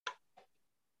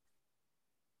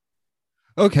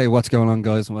Okay, what's going on,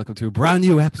 guys? And welcome to a brand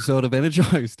new episode of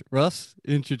Energized. Russ,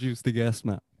 introduce the guest,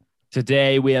 man.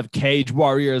 Today we have Cage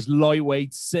Warriors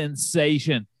lightweight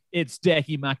sensation. It's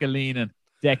Decky McAleenan.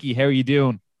 Decky, how are you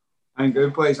doing? I'm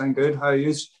good, boys. I'm good. How are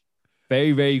you?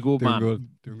 Very, very good, Doing man. good.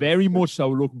 Very much so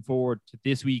looking forward to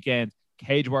this weekend.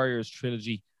 Cage Warriors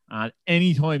trilogy. And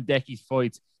anytime Decky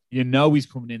fights, you know he's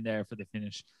coming in there for the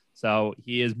finish. So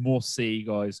he is must see,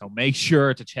 guys. So make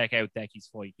sure to check out Decky's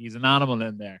fight. He's an animal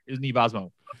in there, isn't he,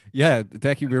 Basmo? Yeah,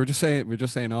 Decky, we were just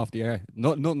saying off the air.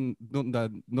 Nothing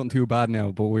too bad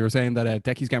now, but we were saying that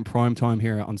Decky's getting prime time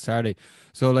here on Saturday.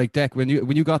 So, like, Deck, when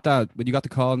you got the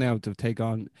call now to take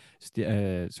on, Steve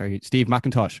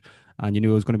McIntosh, and you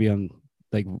knew it was going to be on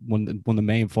like one of the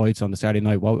main fights on the Saturday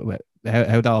night.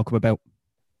 How that all come about?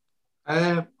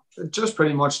 Just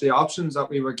pretty much the options that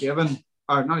we were given,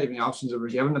 or not even the options that we were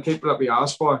given, the people that we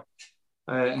asked for.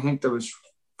 I think there was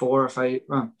 3 or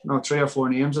 4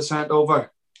 names I sent over,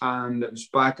 and it was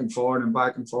back and forward,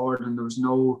 and there was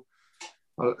no.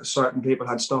 Well, certain people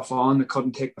had stuff on, they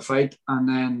couldn't take the fight, and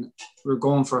then we were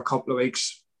going for a couple of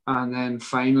weeks, and then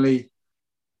finally,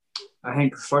 I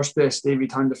think the first day Stevie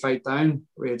turned the fight down.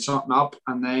 We had something up,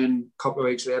 and then a couple of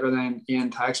weeks later, then Ian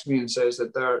texts me and says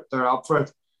that they're up for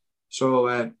it. So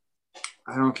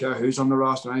I don't care who's on the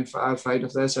roster. I'll fight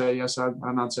if they say yes. I'll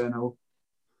not say no.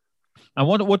 And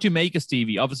what do you make of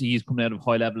Stevie? Obviously, he's coming out of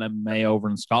high level MMA over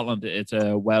in Scotland. It's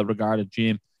a well regarded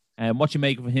gym. And what do you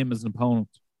make of him as an opponent?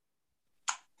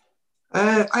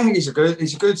 I think he's a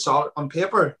good solid on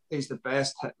paper. He's the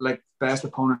best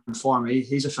opponent for me.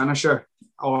 He's a finisher,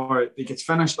 or he gets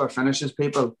finished or finishes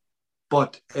people.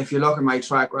 But if you look at my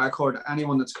track record,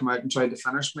 anyone that's come out and tried to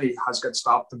finish me has got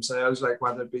stopped themselves, like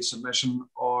whether it be submission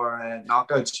or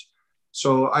knockouts.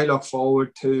 So I look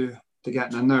forward to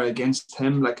getting in there against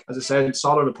him. Like, as I said,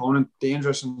 solid opponent,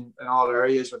 dangerous in all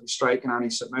areas with his strike and any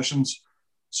submissions.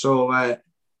 So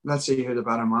let's see who the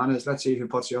better man is. Let's see who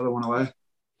puts the other one away.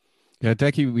 Yeah,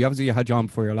 Decky, we obviously had you on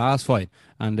for your last fight,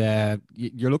 and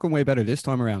you're looking way better this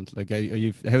time around. Like,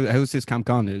 how's this camp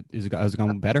gone? Has it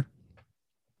gone better?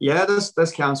 Yeah,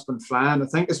 this camp's been flying. I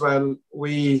think as well,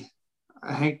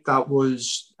 I think that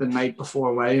was the night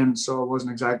before weigh-in, so it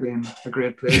wasn't exactly in a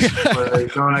great place.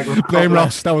 Blame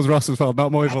Ross. That was Ross's fault,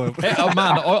 not my fault. Oh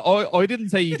man, I didn't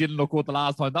say you didn't look good the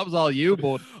last time. That was all you,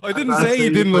 but I didn't say he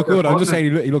didn't look good. I'm just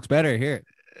saying he looks better here.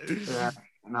 Yeah.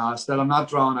 No, still, I'm not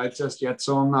drawn out just yet,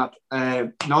 so I'm not.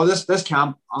 No, this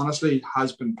camp honestly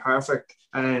has been perfect.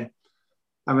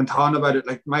 I've been talking about it.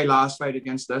 Like my last fight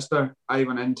against Lister, I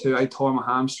tore my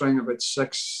hamstring about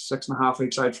 6.5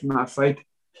 weeks out from that fight.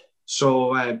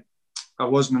 So I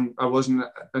wasn't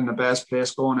in the best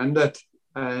place going into it.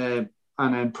 And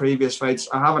then previous fights,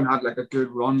 I haven't had like a good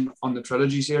run on the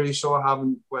trilogy series, so I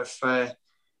haven't, with a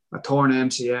torn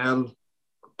MCL,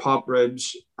 pop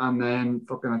ribs, and then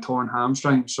fucking a torn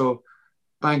hamstring. So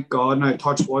thank God now,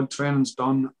 touch wood, training's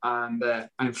done, and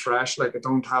I'm fresh. Like I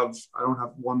don't have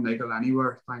one niggle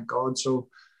anywhere, thank God. So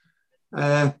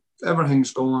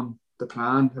everything's going to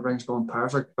plan. Everything's going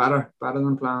perfect, better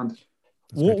than planned.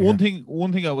 One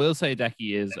thing I will say,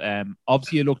 Decky, is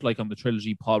obviously it looked like on the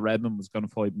trilogy Paul Redman was going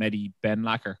to fight Mehdi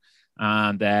Benlaker,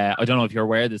 and I don't know if you're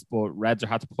aware of this, but Redzer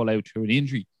had to pull out through an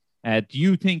injury. Do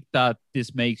you think that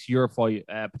this makes your fight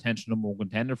a potential number one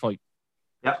contender fight?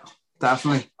 Yeah,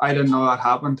 definitely. I didn't know that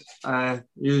happened.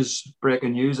 Use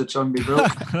breaking news. It shouldn't be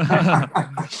broke.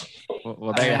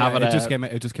 well, there you have it. It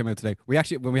just came out today. We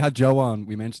actually, when we had Joe on,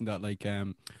 we mentioned that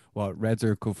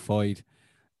Redzer could fight.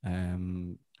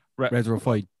 Redzer will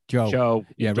fight Joe.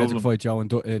 Yeah, Redzer will fight Joe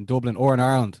in Dublin or in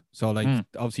Ireland. So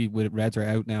obviously with Redzer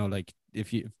out now, like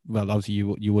obviously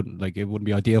you wouldn't, like, it wouldn't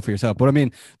be ideal for yourself. But I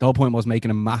mean, the whole point was making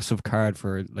a massive card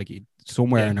for like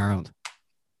somewhere in Ireland.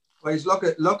 Well, look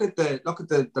at the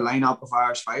lineup of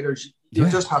Irish fighters. You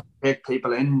just have to take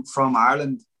people in from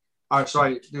Ireland.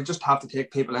 You just have to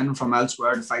take people in from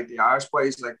elsewhere to fight the Irish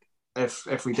boys. Like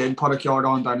if we did put a card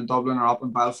on down in Dublin or up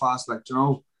in Belfast, like,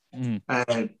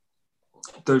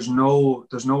 there's no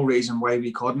reason why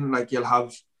we couldn't. Like, you'll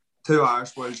have 2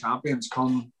 Irish world champions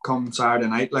come Saturday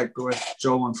night, like with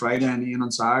Joe on Friday and Ian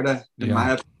on Saturday, in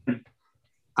my opinion.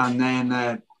 And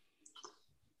then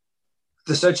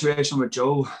the situation with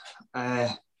Joe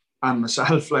and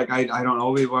myself, like I don't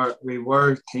know, we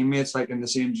were teammates, like in the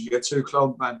same jiu-jitsu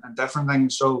club and different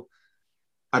things. So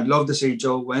I'd love to see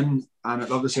Joe win, and I'd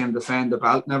love to see him defend the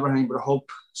belt and everything, but I hope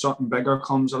something bigger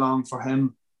comes along for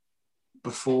him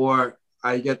before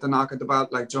I get the knock at the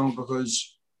belt, like Joe,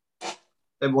 because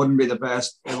it wouldn't be the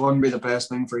best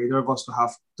thing for either of us to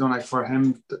have done, like for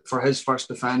him, for his first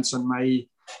defense and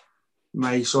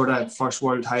my sort of first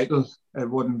world title. It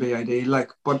wouldn't be ideal,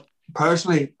 like, but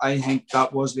personally, I think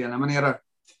that was the eliminator.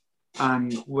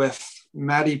 And with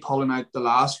Mehdi pulling out the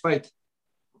last fight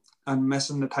and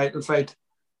missing the title fight,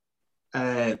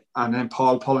 and then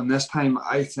Paul pulling this time,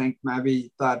 I think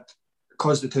maybe that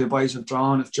because the two boys have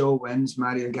drawn, if Joe wins,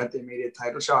 Mehdi will get the immediate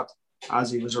title shot,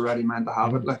 as he was already meant to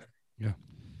have it. Like,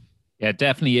 yeah,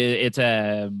 definitely. It's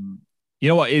you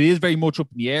know what? It is very much up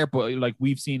in the air, but like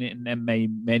we've seen it in MMA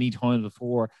many times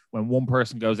before, when one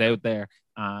person goes out there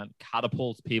and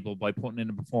catapults people by putting in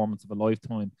a performance of a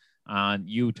lifetime, and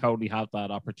you totally have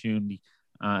that opportunity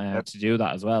to do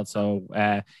that as well. So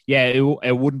yeah,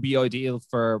 it wouldn't be ideal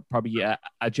for probably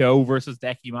a Joe versus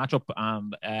Decky matchup.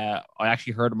 And I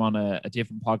actually heard him on a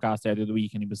different podcast the other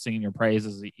week, and he was singing your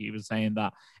praises. He was saying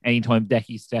that anytime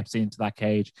Decky steps into that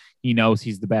cage, he knows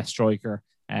he's the best striker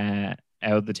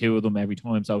out of the two of them every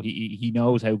time. So he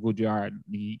knows how good you are, and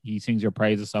he sings your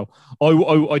praises. So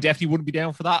I definitely wouldn't be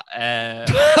down for that.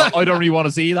 I don't really want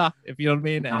to see that, if you know what I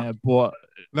mean. But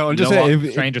no, I'm just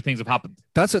saying, stranger things have happened.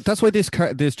 That's why this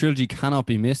trilogy cannot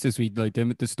be missed this week. Like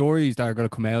the stories that are going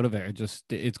to come out of it,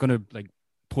 it's going to like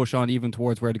push on even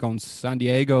towards where they're going, San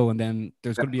Diego, and then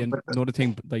there's going to be another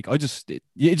thing. Like it just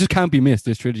can't be missed.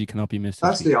 This trilogy cannot be missed.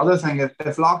 That's the other thing.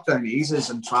 If lockdown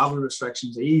eases and travel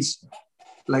restrictions ease,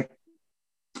 like,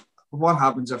 what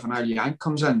happens if an early Yank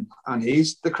comes in and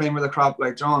he's the cream of the crop?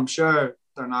 Like, John, I'm sure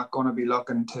they're not going to be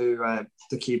looking to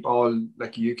keep all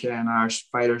like UK and Irish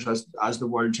fighters as the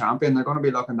world champion. They're going to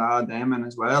be looking to add them in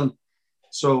as well.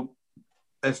 So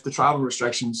if the travel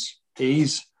restrictions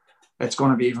ease, it's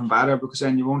going to be even better, because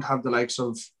then you won't have the likes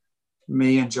of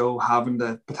me and Joe having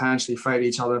to potentially fight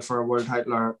each other for a world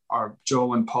title, or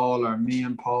Joe and Paul, or me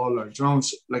and Paul, or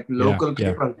Jones, like local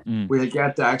people. We'll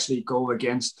get to actually go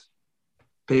against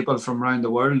people from around the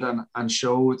world and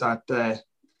show that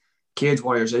Cage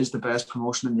Warriors is the best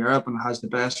promotion in Europe and has the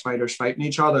best fighters fighting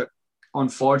each other.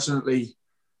 Unfortunately,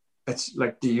 it's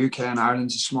like the UK and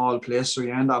Ireland's a small place, so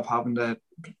you end up having to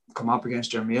come up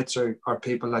against your mates or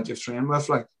people that you've trained with.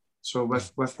 Like, so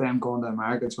with them going to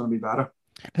America, it's going to be better.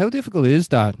 How difficult is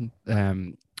that?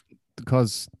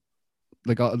 Because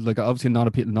like obviously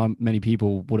not many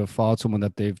people would have fought someone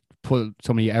that they've put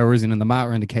so many hours in the mat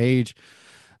or in the cage.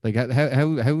 Like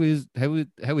how is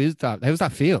that? How does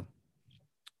that feel?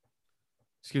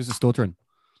 Excuse the stuttering.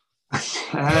 As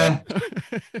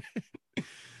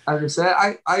I say,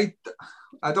 I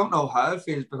don't know how it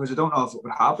feels, because I don't know if it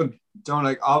would happen. Don't,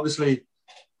 like, obviously,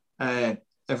 if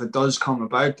it does come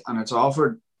about and it's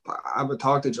offered, I would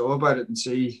talk to Joe about it and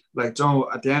see, like, Joe,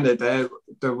 at the end of the day,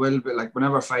 there will be, like,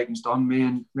 whenever fighting's done, me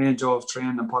and Joe have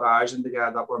trained and put hours in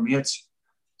together that we're mates.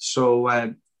 So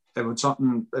it'd be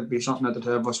something that the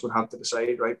two of us would have to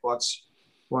decide, right? What's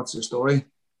the story?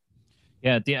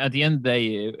 Yeah, at the end of the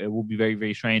day, it will be very,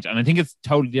 very strange. And I think it's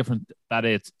totally different that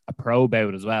it's a pro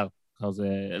bout as well, because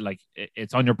like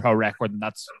it's on your pro record, and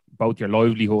that's both your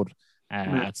livelihood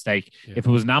at stake. Yeah. If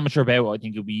it was an amateur bout, I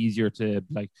think it would be easier to,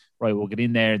 like, right, we'll get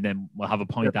in there and then we'll have a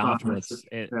point afterwards.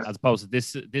 As opposed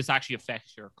to this actually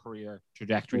affects your career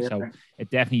trajectory. Yeah. So it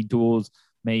definitely does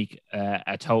make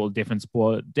a total difference.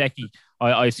 But Decky,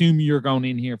 I assume you're going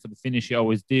in here for the finish. You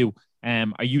always do.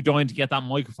 Are you dying to get that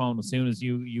microphone as soon as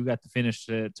you get the finish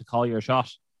to call your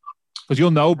shot? Because you'll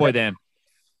know by then.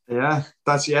 Yeah,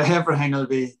 everything will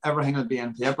be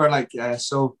in paper. Like,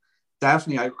 so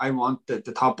definitely, I want the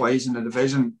top boys in the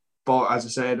division. But as I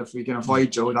said, if we can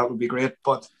avoid Joe, that would be great.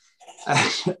 But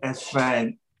if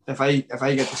I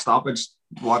get the stoppage,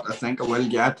 what I think I will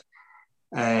get,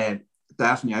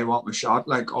 definitely I want my shot.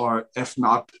 Like, or if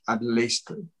not, at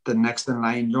least the next in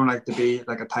line. You don't like to be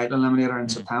like a title eliminator in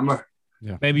September.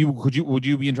 Yeah. Maybe would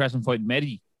you be interested in fighting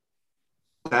Mehdi?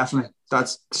 Definitely.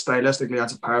 That's stylistically,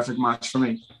 that's a perfect match for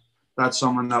me. That's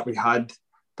someone that we had.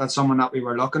 That's someone that we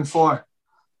were looking for.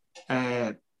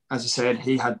 As I said,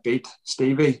 he had beat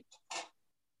Stevie,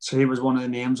 so he was one of the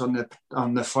names on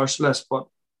the first list. But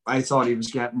I thought he was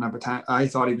getting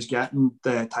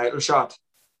the title shot,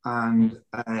 and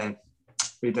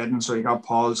we didn't. So he got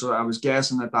Paul. So I was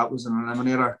guessing that was an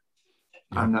eliminator,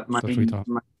 and that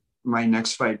my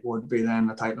next fight would be then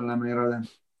a title eliminator then.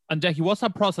 And Decky, what's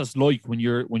that process like when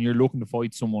you're looking to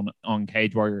fight someone on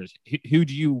Cage Warriors? Who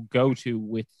do you go to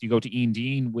with? Do you go to Ian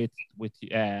Dean with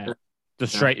the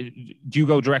straight? Do you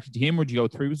go directly to him, or do you go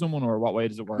through someone, or what way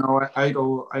does it work? No, I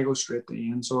go straight to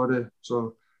Ian.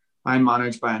 So I'm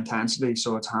managed by Intensity,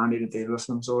 so it's handy to deal with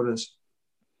them. So it is.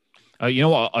 You know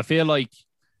what? I feel like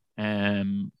I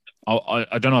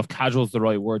don't know if casual is the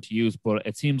right word to use, but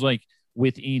it seems like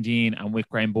with Ian Dean and with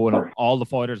Graham Bowen, all the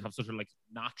fighters have such a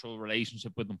natural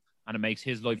relationship with them, and it makes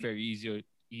his life very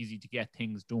easy to get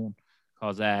things done.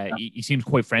 because he seems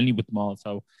quite friendly with them all.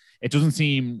 So it doesn't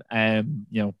seem,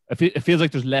 it feels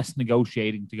like there's less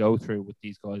negotiating to go through with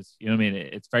these guys. You know what I mean?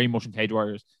 It's very much in Cage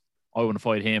Warriors. I want to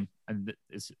fight him, and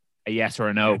it's a yes or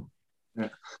a no. Yeah.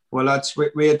 Well,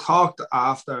 we had talked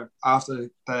after the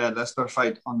Leicester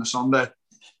fight on the Sunday,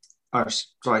 or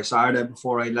sorry, Saturday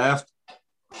before I left,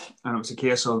 and it was a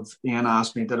case of Ian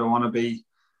asked me, did I want to be,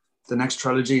 the next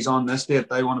trilogy's on this date,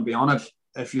 I want to be on it.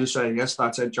 If you say yes,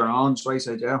 that's it, you're on. So I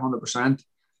said, yeah, 100%.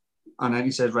 And then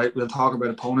he said, right, we'll talk about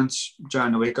opponents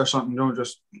during the week or something. Don't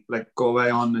just like go away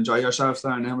on and enjoy yourself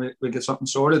there, and then we'll get something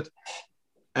sorted.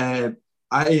 I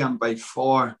am by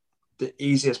far the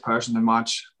easiest person to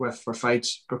match with for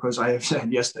fights because I have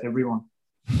said yes to everyone.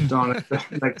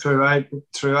 Like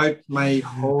throughout my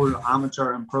whole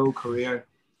amateur and pro career,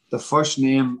 the first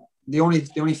name, the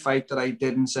only fight that I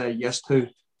didn't say yes to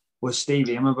was Steve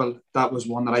Amable. That was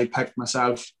one that I picked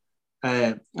myself,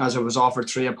 as I was offered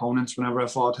 3 opponents whenever I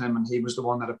fought him, and he was the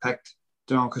one that I picked,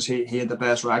 because he had the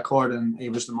best record and he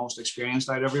was the most experienced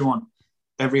out of everyone.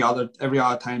 Every other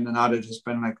time than that, it has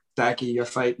been like, Decky, you're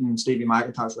fighting Stevie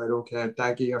McIntosh, right? Okay.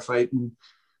 Decky, you're fighting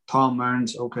Tom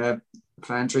Mearns, okay.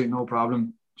 Fentry, no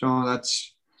problem.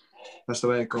 That's the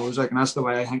way it goes. Like, and that's the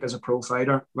way I think as a pro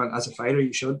fighter. Well, as a fighter,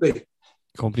 you should be.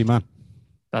 Company man.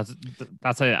 That's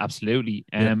it, absolutely.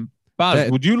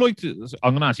 Baz, would you like to?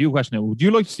 I'm going to ask you a question now. Would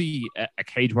you like to see a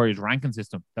Cage Warriors ranking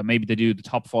system that maybe they do the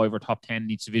top 5 or top 10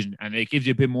 in each division, and it gives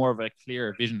you a bit more of a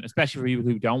clear vision, especially for people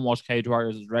who don't watch Cage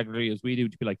Warriors as regularly as we do,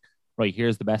 to be like, right,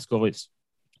 here's the best guys.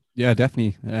 Yeah,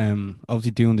 definitely.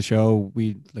 Obviously, doing the show,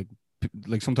 we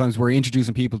like sometimes we're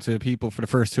introducing people to people for the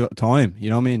first time. You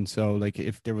know what I mean? So like,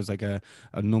 if there was like a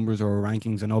numbers or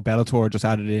rankings, I know Bellator just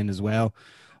added in as well.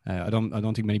 I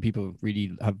don't think many people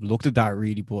really have looked at that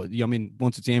really, but I mean,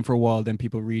 once it's in for a while, then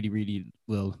people really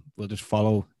will just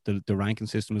follow the ranking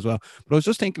system as well. But I was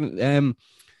just thinking,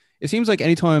 it seems like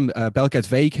anytime a belt gets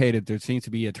vacated, there seems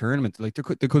to be a tournament. Like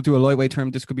they could do a lightweight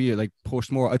tournament. This could be like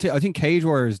pushed more. I think Cage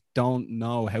Warriors don't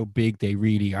know how big they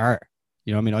really are.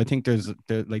 You know what I mean? I think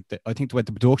I think the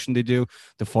production they do,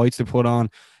 the fights they put on,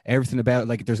 everything about it,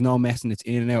 like there's no messing. It's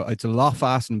in and out. It's a lot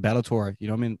faster than Bellator. You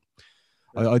know what I mean?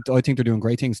 I think they're doing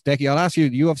great things. Decky, I'll ask you,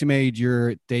 you obviously made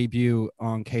your debut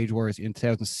on Cage Warriors in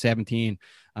 2017,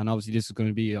 and obviously this is going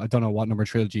to be, I don't know what number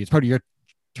trilogy, it's part of your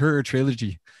third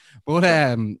trilogy, but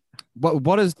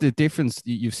what is the difference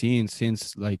you've seen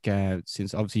since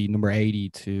obviously number 80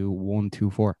 to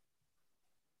 124?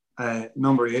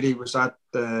 Number 80, was that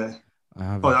that's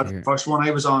the first one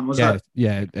I was on, was it?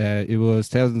 Yeah, it was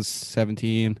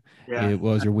 2017. Yeah. It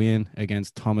was your win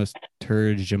against Thomas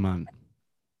Turgeman.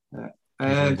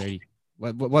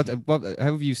 What how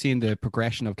have you seen the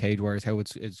progression of Cage Warriors, how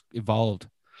it's evolved?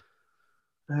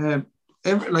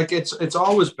 It's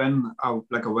always been a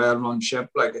well-run ship.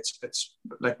 Like it's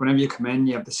like whenever you come in,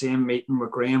 you have the same meeting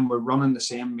with Graham. We're running the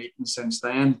same meeting since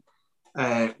then,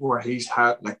 where he's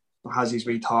has his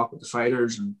wee talk with the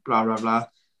fighters and blah blah blah.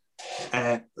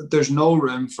 There's no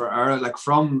room for error. Like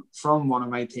from one of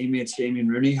my teammates, Damien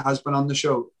Rooney, has been on the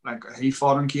show. Like, he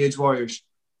fought on Cage Warriors.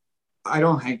 I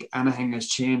don't think anything has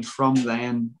changed from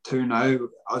then to now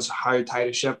as how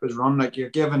tight a ship is run. Like, you're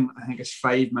given, I think it's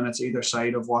 5 minutes either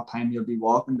side of what time you'll be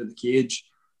walking to the cage,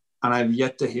 and I've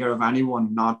yet to hear of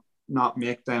anyone not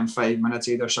make them 5 minutes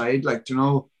either side. Like,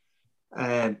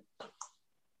 and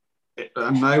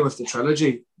now with the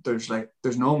trilogy, there's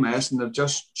no mess, and they've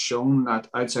just shown that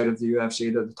outside of the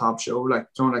UFC, they're the top show. Like,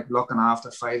 looking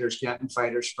after fighters, getting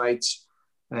fighters fights.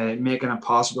 Making it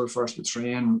possible for us to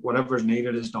train, whatever's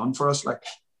needed is done for us. Like,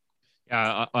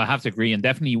 yeah, I have to agree, and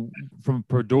definitely from a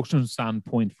production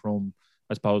standpoint, from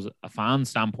I suppose a fan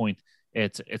standpoint,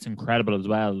 it's incredible as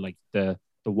well. Like the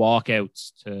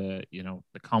walkouts to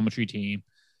the commentary team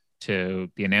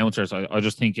to the announcers, I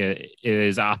just think it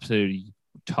is absolutely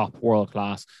top world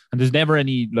class, and there's never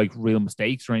any like real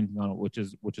mistakes or anything on it, which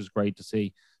is great to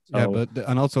see. So, yeah, but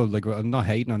and also, like, I'm not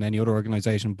hating on any other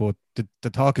organization, but the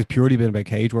talk has purely been about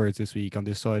Cage Warriors this week on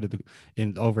this side of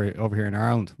over here in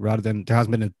Ireland, rather than there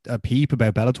hasn't been a peep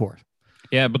about Bellator.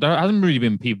 Yeah, but there hasn't really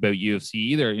been peep about UFC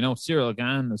either. Cyril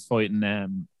Gane is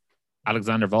fighting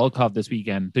Alexander Volkov this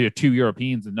weekend. There are 2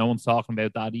 Europeans, and no one's talking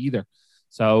about that either.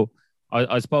 So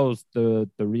I suppose the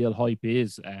real hype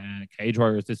is Cage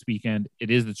Warriors this weekend.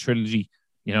 It is the trilogy.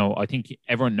 I think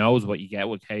everyone knows what you get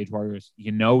with Cage Warriors.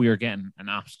 You're getting an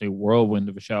absolute whirlwind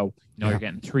of a show. You're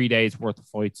getting 3 days worth of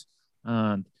fights,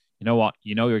 and you know what?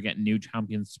 You're getting new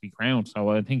champions to be crowned. So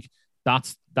I think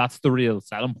that's the real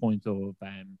selling point of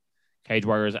Cage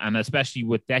Warriors, and especially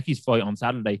with Decky's fight on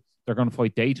Saturday, they're going to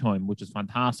fight daytime, which is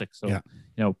fantastic. So,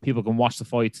 people can watch the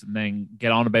fights and then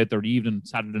get on about their evening,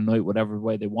 Saturday night, whatever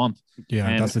way they want.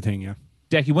 Yeah, that's the thing, yeah.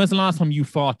 Decky, when's the last time you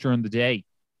fought during the day?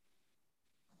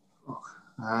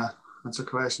 That's a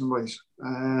question, boys.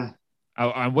 And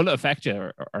will it affect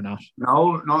you or not?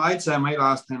 No, I'd say my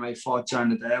last time I fought during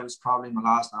the day was probably my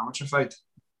last amateur fight.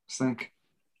 I think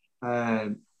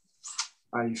I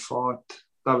fought,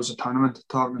 that was a tournament,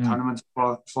 tournament,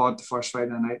 fought the first fight of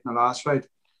the night and the last fight.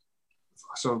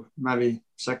 So maybe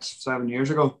 6-7 years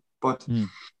ago. But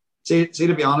see,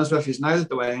 to be honest with you, now that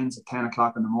the weigh-in's at 10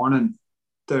 o'clock in the morning,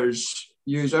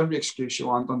 use every excuse you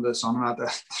want under the sun.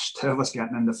 There's two of us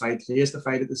getting in the fight. He has to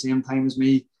fight at the same time as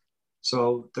me.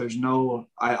 So there's no,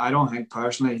 I don't think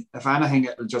personally, if anything,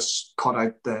 it'll just cut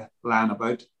out the line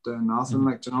about doing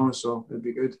nothing, so it'd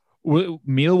be good.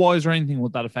 Meal wise or anything,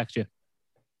 would that affect you?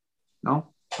 No,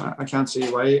 I can't see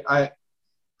why. I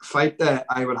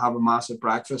would have a massive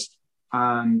breakfast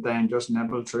and then just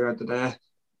nibble throughout the day.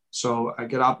 So I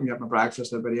get up and get my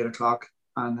breakfast at about 8 o'clock,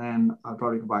 and then I'll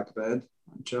probably go back to bed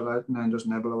and chill out and then just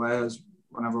nibble away as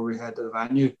whenever we head to the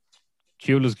venue.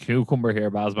 Cool as cucumber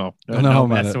here, Basmo. No,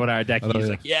 messing with our deck. He's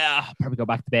like, probably go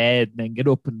back to bed and then get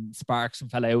up and spark some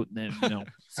fella out and then,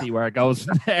 see where it goes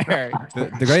from there.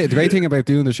 The great thing about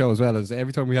doing the show as well is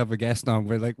every time we have a guest on,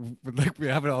 we're like we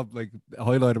have it all like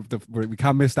highlighted. We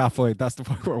can't miss that fight. That's the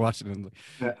fight we're watching. And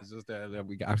it's just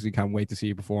we actually can't wait to see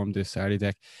you perform this Saturday,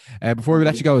 Deck. Before we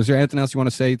let you go, is there anything else you want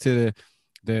to say to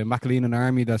the McAleenan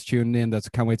army that's tuning in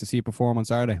that can't wait to see you perform on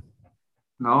Saturday?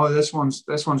 No, this one's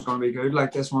going to be good.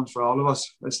 Like, this one's for all of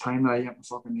us. It's time that I get my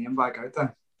fucking name back out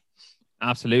there.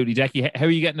 Absolutely. Decky, how are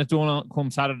you getting it done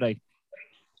come Saturday?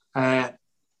 I'm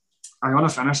going to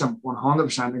finish him.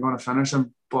 100% I'm going to finish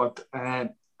him. But I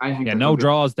think... Yeah, no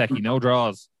draws, Decky. No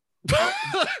draws. No,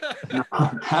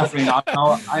 definitely not.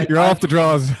 No, You're off the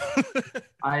draws.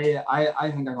 I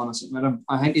think I'm going to submit him.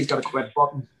 I think he's got a quit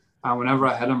button. And whenever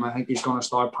I hit him, I think he's going to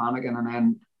start panicking, and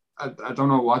then I don't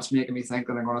know what's making me think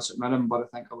that I'm going to submit him, but I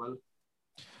think I will.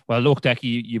 Well, look,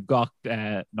 Decky, you've got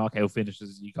knockout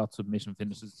finishes, you got submission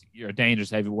finishes. You're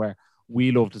dangerous everywhere.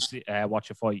 We love to see, watch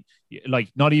a fight.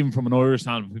 Like, not even from an Irish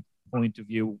point of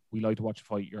view, we like to watch a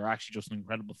fight. You're actually just an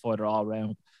incredible fighter all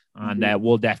around, and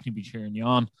we'll definitely be cheering you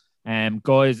on.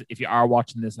 Guys, if you are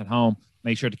watching this at home,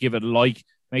 make sure to give it a like.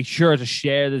 Make sure to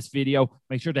share this video.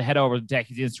 Make sure to head over to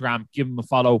Decky's Instagram, give him a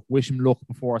follow, wish him luck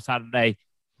before Saturday.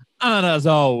 And as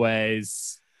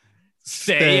always,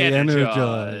 stay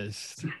energized.